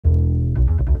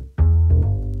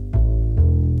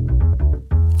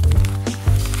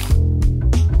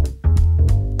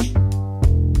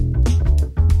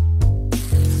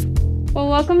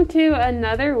welcome to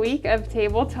another week of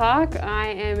Table Talk. I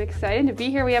am excited to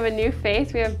be here. We have a new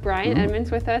face. We have Brian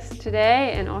Edmonds with us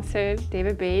today and also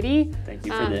David Beatty. Thank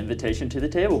you for the invitation to the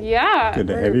table. Yeah. Good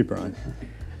to have you, Brian.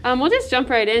 We'll just jump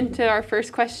right into our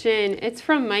first question. It's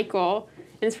from Michael,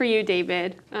 and it's for you,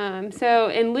 David. So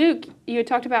in Luke, you had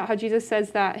talked about how Jesus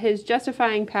says that his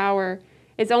justifying power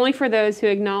is only for those who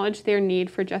acknowledge their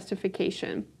need for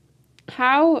justification.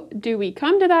 How do we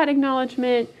come to that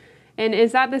acknowledgement? And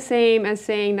is that the same as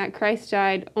saying that Christ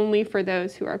died only for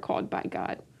those who are called by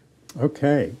God?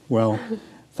 Okay. Well,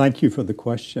 thank you for the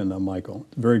question, Michael.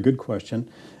 Very good question.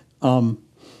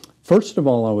 First of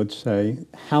all, I would say,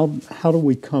 how do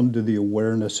we come to the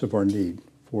awareness of our need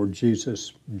for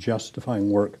Jesus' justifying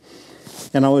work?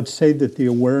 And I would say that the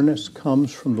awareness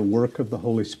comes from the work of the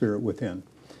Holy Spirit within.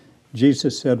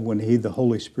 Jesus said when the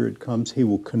Holy Spirit comes, he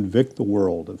will convict the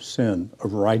world of sin,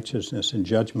 of righteousness, and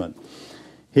judgment.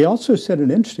 He also said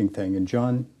an interesting thing in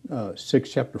John 6,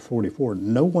 chapter 44,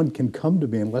 no one can come to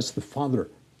me unless the Father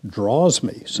draws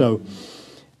me. So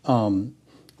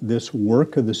this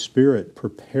work of the Spirit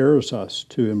prepares us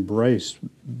to embrace,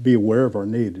 be aware of our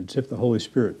need. It's if the Holy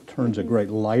Spirit turns a great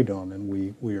light on and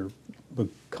we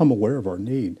become aware of our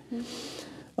need.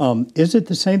 Is it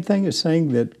the same thing as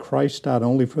saying that Christ died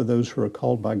only for those who are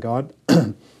called by God?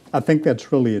 I think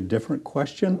that's really a different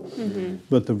question,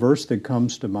 but the verse that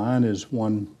comes to mind is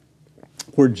one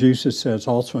where Jesus says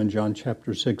also in John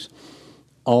chapter 6,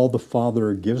 all the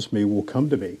Father gives me will come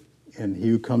to me, and he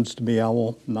who comes to me I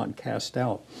will not cast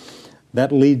out.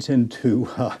 That leads into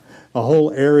a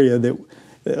whole area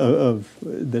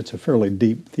that's a fairly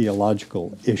deep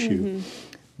theological issue,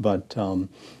 but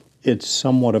it's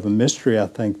somewhat of a mystery, I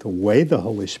think, the way the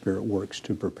Holy Spirit works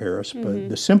to prepare us, but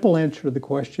the simple answer to the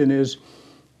question is,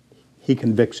 he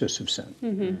convicts us of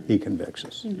sin. He convicts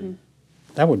us.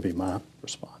 That would be my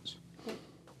response.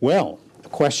 Well, a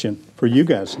question for you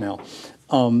guys now.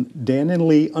 Dan and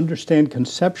Lee understand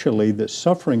conceptually that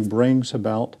suffering brings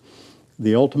about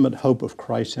the ultimate hope of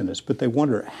Christ in us, but they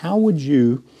wonder, how would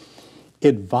you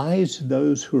advise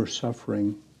those who are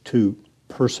suffering to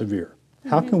persevere?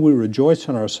 How can we rejoice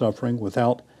in our suffering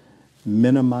without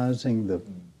minimizing the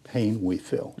pain we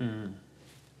feel?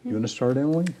 You want to start,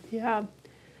 Emily? Yeah.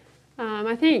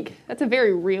 I think that's a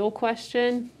very real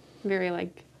question.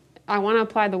 I want to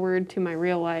apply the word to my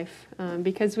real life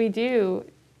because we do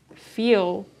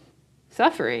feel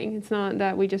suffering. It's not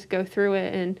that we just go through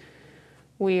it and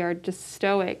we are just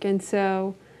stoic. And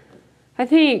so I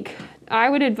think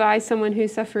I would advise someone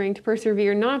who's suffering to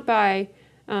persevere not by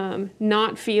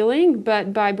not feeling,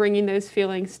 but by bringing those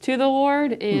feelings to the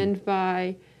Lord and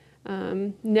by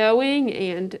knowing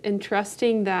and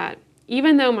trusting that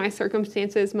even though my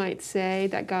circumstances might say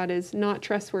that God is not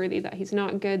trustworthy, that he's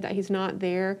not good, that he's not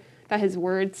there, that his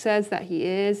word says that he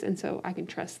is, and so I can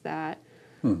trust that.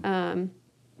 I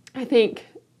think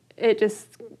it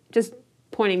just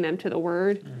pointing them to the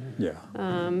word,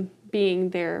 being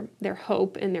their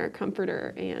hope and their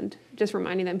comforter, and just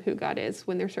reminding them who God is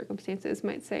when their circumstances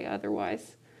might say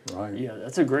otherwise. Right. Yeah,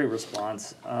 that's a great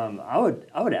response. I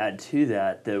would add to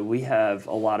that we have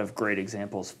a lot of great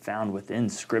examples found within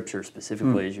Scripture,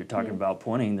 specifically as you're talking about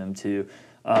pointing them to,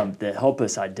 that help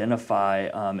us identify.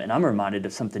 And I'm reminded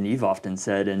of something you've often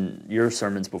said in your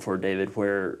sermons before, David,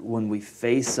 where when we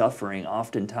face suffering,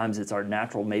 oftentimes it's our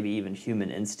natural, maybe even human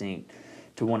instinct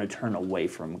to want to turn away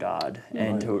from God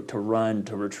and to run,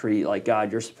 to retreat. Like,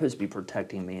 God, you're supposed to be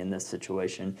protecting me in this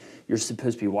situation. You're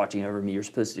supposed to be watching over me. You're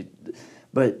supposed to...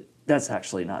 But that's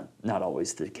actually not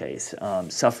always the case.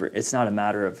 It's not a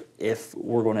matter of if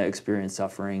we're going to experience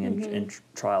suffering and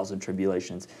trials and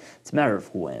tribulations. It's a matter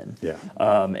of when. Yeah.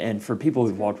 And for people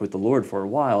who've walked with the Lord for a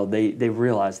while, they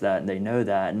realize that and they know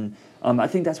that. And I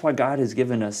think that's why God has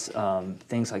given us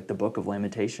things like the Book of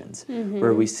Lamentations,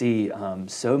 where we see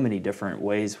so many different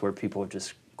ways where people have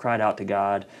just cried out to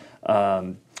God.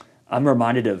 I'm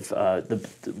reminded of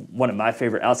one of my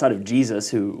favorite, outside of Jesus,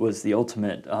 who was the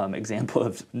ultimate example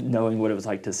of knowing what it was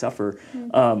like to suffer,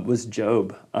 was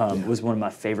Job. Was one of my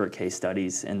favorite case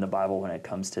studies in the Bible when it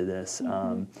comes to this,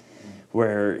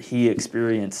 where he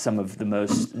experienced some of the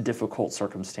most difficult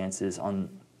circumstances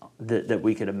that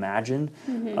we could imagine.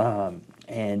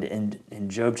 And in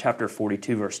Job chapter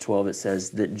 42, verse 12, it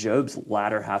says that Job's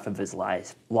latter half of his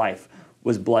life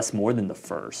was blessed more than the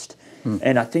first.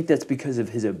 And I think that's because of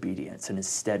his obedience and his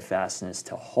steadfastness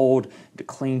to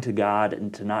cling to God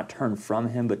and to not turn from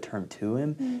him, but turn to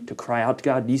him, to cry out to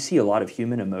God. You see a lot of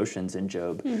human emotions in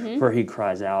Job where he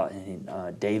cries out.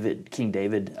 And King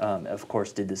David, of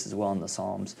course, did this as well in the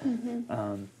Psalms.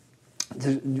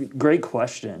 Great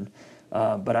question.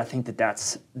 But I think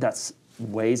that's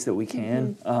ways that we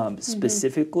can.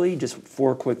 Specifically, just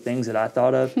 4 quick things that I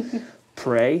thought of.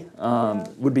 Pray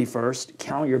would be first.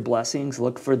 Count your blessings.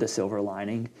 Look for the silver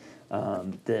lining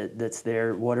that's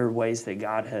there. What are ways that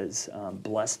God has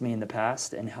blessed me in the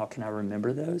past, and how can I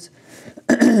remember those?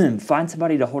 Find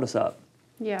somebody to hold us up.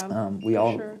 Yeah, we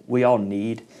all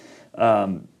need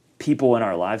people in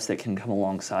our lives that can come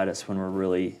alongside us when we're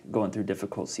really going through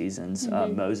difficult seasons.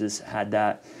 Moses had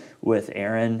that with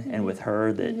Aaron and with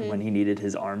her, that when he needed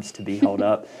his arms to be held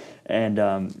up. And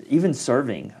even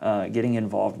serving, getting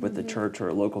involved with the church or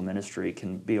a local ministry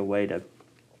can be a way to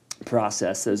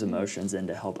process those emotions and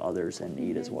to help others in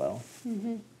need as well.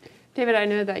 David, I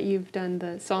know that you've done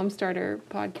the Psalm Starter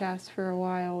podcast for a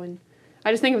while, and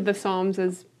I just think of the Psalms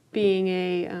as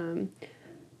being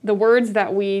the words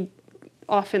that we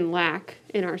often lack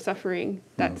in our suffering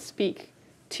that speak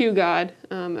to God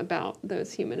about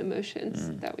those human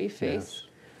emotions that we face.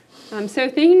 So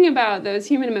thinking about those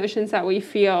human emotions that we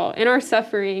feel in our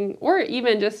suffering, or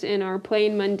even just in our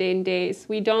plain mundane days,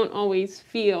 we don't always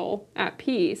feel at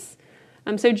peace.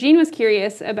 So Jean was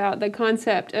curious about the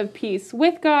concept of peace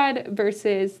with God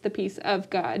versus the peace of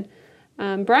God.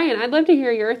 Brian, I'd love to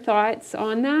hear your thoughts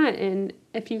on that, and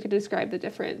if you could describe the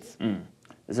difference.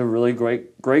 It's a really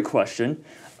great question.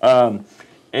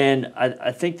 And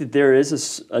I think that there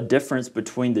is a difference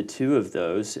between the two of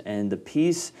those, and the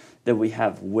peace that we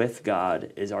have with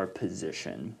God is our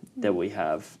position that we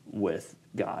have with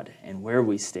God and where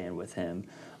we stand with Him.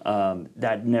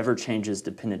 That never changes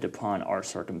dependent upon our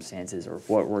circumstances or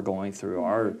what we're going through,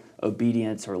 our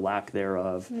obedience or lack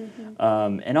thereof.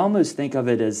 And almost think of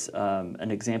it as an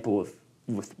example of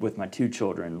with my 2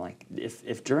 children. Like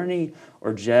if Journey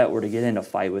or Jet were to get in a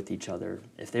fight with each other,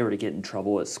 if they were to get in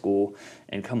trouble at school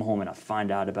and come home and I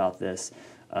find out about this,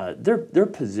 their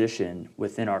position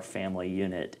within our family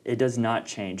unit, it does not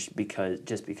change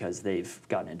just because they've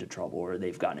gotten into trouble or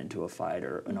they've gotten into a fight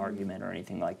or an argument or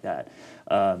anything like that.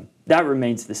 That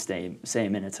remains the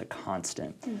same, and it's a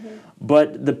constant.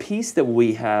 But the peace that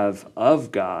we have of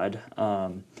God,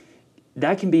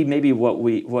 that can be maybe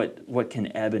what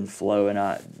can ebb and flow.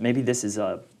 And maybe this is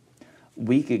a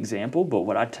weak example, but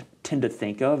what I tend to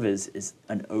think of is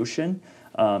an ocean.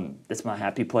 That's my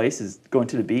happy place, is going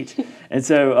to the beach. And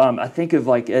so I think of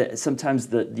sometimes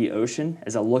the ocean,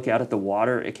 as I look out at the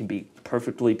water, it can be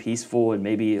perfectly peaceful and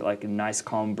maybe like a nice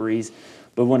calm breeze.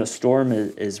 But when a storm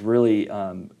is really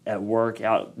at work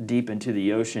out deep into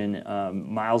the ocean,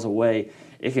 miles away,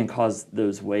 it can cause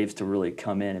those waves to really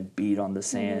come in and beat on the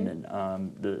sand, and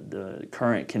the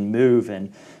current can move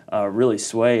and really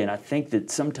sway. And I think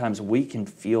that sometimes we can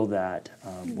feel that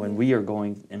when we are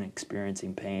going and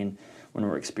experiencing pain, when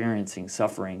we're experiencing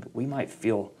suffering, we might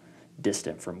feel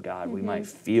distant from God. We might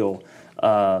feel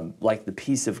like the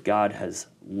peace of God has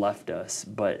left us,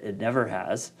 but it never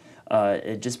has.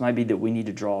 It just might be that we need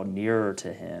to draw nearer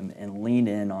to Him and lean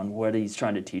in on what He's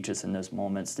trying to teach us in those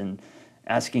moments, and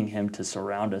asking Him to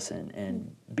surround us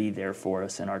and be there for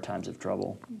us in our times of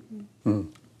trouble.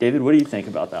 David, what do you think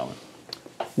about that one?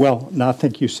 Well, no, I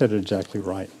think you said it exactly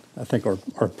right. I think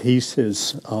our peace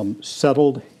is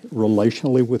settled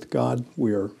relationally with God.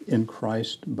 We are in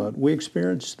Christ, but we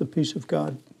experience the peace of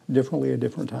God differently at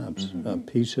different times.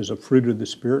 Peace is a fruit of the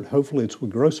Spirit. Hopefully, as we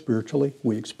grow spiritually,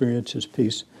 we experience His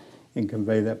peace and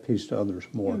convey that peace to others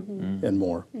more and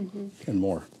more and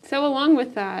more. So along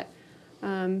with that,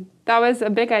 that was a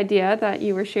big idea that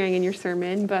you were sharing in your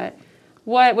sermon, but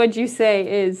what would you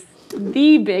say is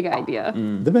the big idea?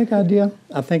 The big idea,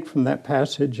 I think, from that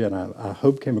passage, and I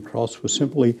hope came across, was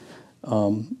simply,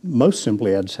 most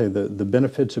simply, I'd say the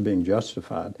benefits of being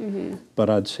justified. But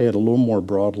I'd say it a little more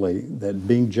broadly, that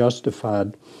being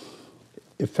justified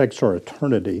affects our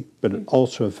eternity, but it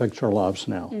also affects our lives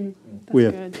now. We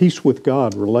have peace with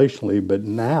God relationally, but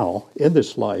now, in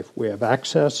this life, we have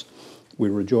access. We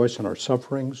rejoice in our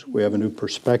sufferings. We have a new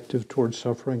perspective towards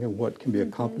suffering and what can be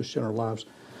accomplished in our lives.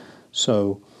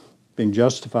 So being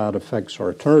justified affects our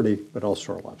eternity, but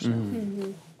also our lives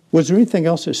now. Was there anything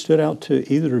else that stood out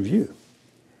to either of you?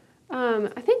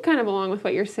 I think kind of along with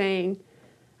what you're saying,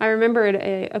 I remembered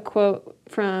a quote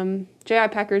from J.I.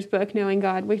 Packer's book, Knowing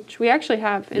God, which we actually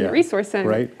have in the Resource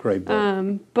Center. Great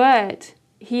book. But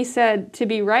he said, to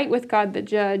be right with God the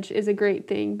Judge is a great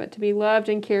thing, but to be loved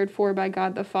and cared for by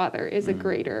God the Father is a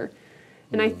greater.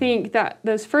 And I think that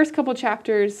those first couple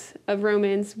chapters of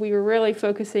Romans, we were really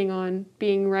focusing on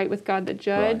being right with God the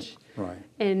Judge.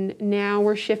 And now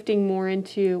we're shifting more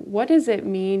into what does it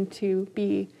mean to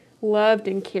be loved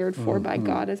and cared for by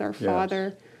God as our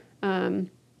Father.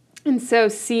 And so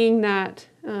seeing that,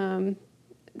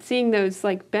 seeing those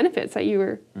like benefits that you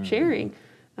were sharing,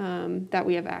 that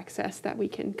we have access, that we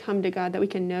can come to God, that we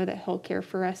can know that He'll care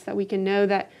for us, that we can know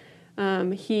that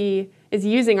He is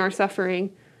using our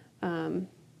suffering.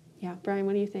 Yeah, Brian,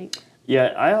 what do you think?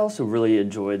 Yeah, I also really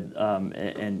enjoyed,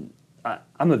 and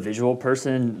I'm a visual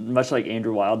person, much like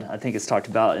Andrew Wild. I think it's talked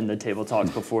about in the table talks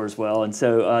before as well. And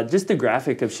so just the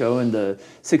graphic of showing the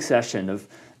succession of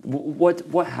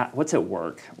what's at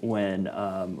work when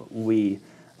we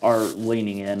are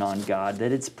leaning in on God,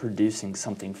 that it's producing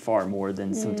something far more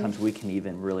than sometimes we can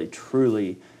even really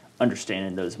truly understand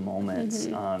in those moments.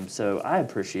 So I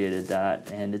appreciated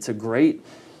that, and it's a great,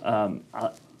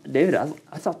 David,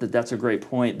 I thought that's a great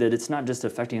point, that it's not just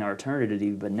affecting our eternity,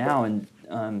 but now, and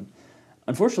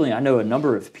unfortunately, I know a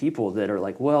number of people that are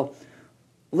like, well,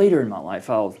 later in my life,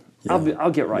 I'll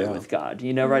get right with God.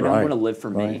 You know, right now I'm going to live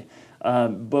for me.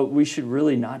 But we should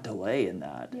really not delay in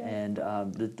that. Yeah. And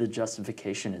the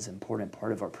justification is an important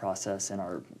part of our process and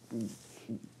our,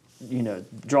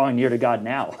 drawing near to God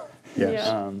now.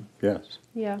 Yes. Yes.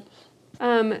 Yeah.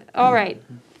 All right.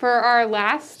 For our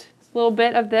last little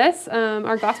bit of this,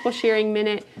 our gospel sharing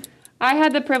minute, I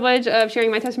had the privilege of sharing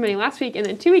my testimony last week, and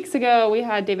then 2 weeks ago we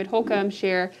had David Holcomb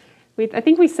share. I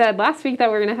think we said last week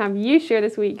that we're going to have you share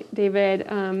this week, David.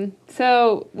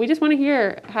 So we just want to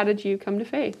hear, how did you come to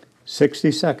faith?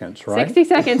 60 seconds, right? 60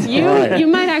 seconds. You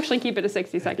might actually keep it to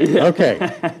 60 seconds.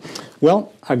 Okay.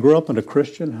 Well, I grew up in a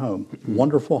Christian home,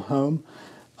 wonderful home.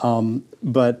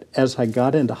 But as I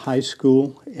got into high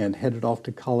school and headed off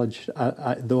to college,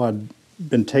 though I'd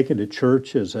been taken to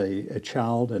church as a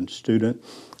child and student,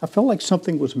 I felt like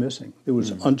something was missing. There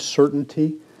was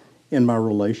uncertainty in my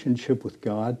relationship with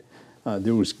God.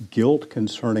 There was guilt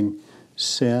concerning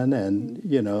sin, and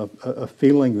a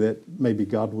feeling that maybe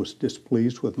God was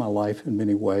displeased with my life in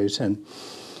many ways. And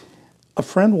a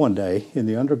friend one day in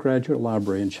the undergraduate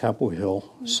library in Chapel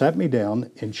Hill sat me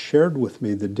down and shared with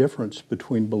me the difference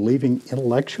between believing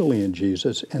intellectually in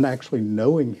Jesus and actually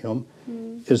knowing Him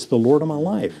as the Lord of my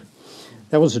life.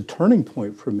 That was a turning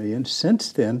point for me, and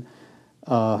since then,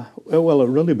 it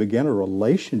really began a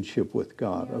relationship with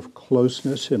God of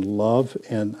closeness and love,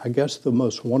 and I guess the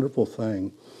most wonderful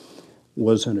thing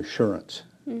was an assurance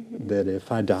that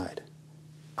if I died,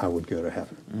 I would go to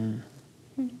heaven.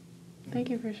 Thank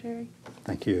you for sharing.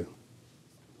 Thank you.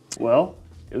 Well,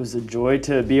 it was a joy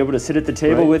to be able to sit at the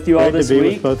table with you all this week.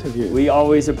 With both of you. We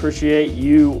always appreciate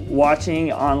you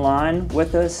watching online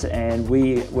with us, and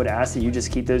we would ask that you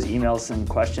just keep those emails and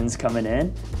questions coming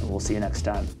in, and we'll see you next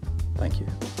time. Thank you.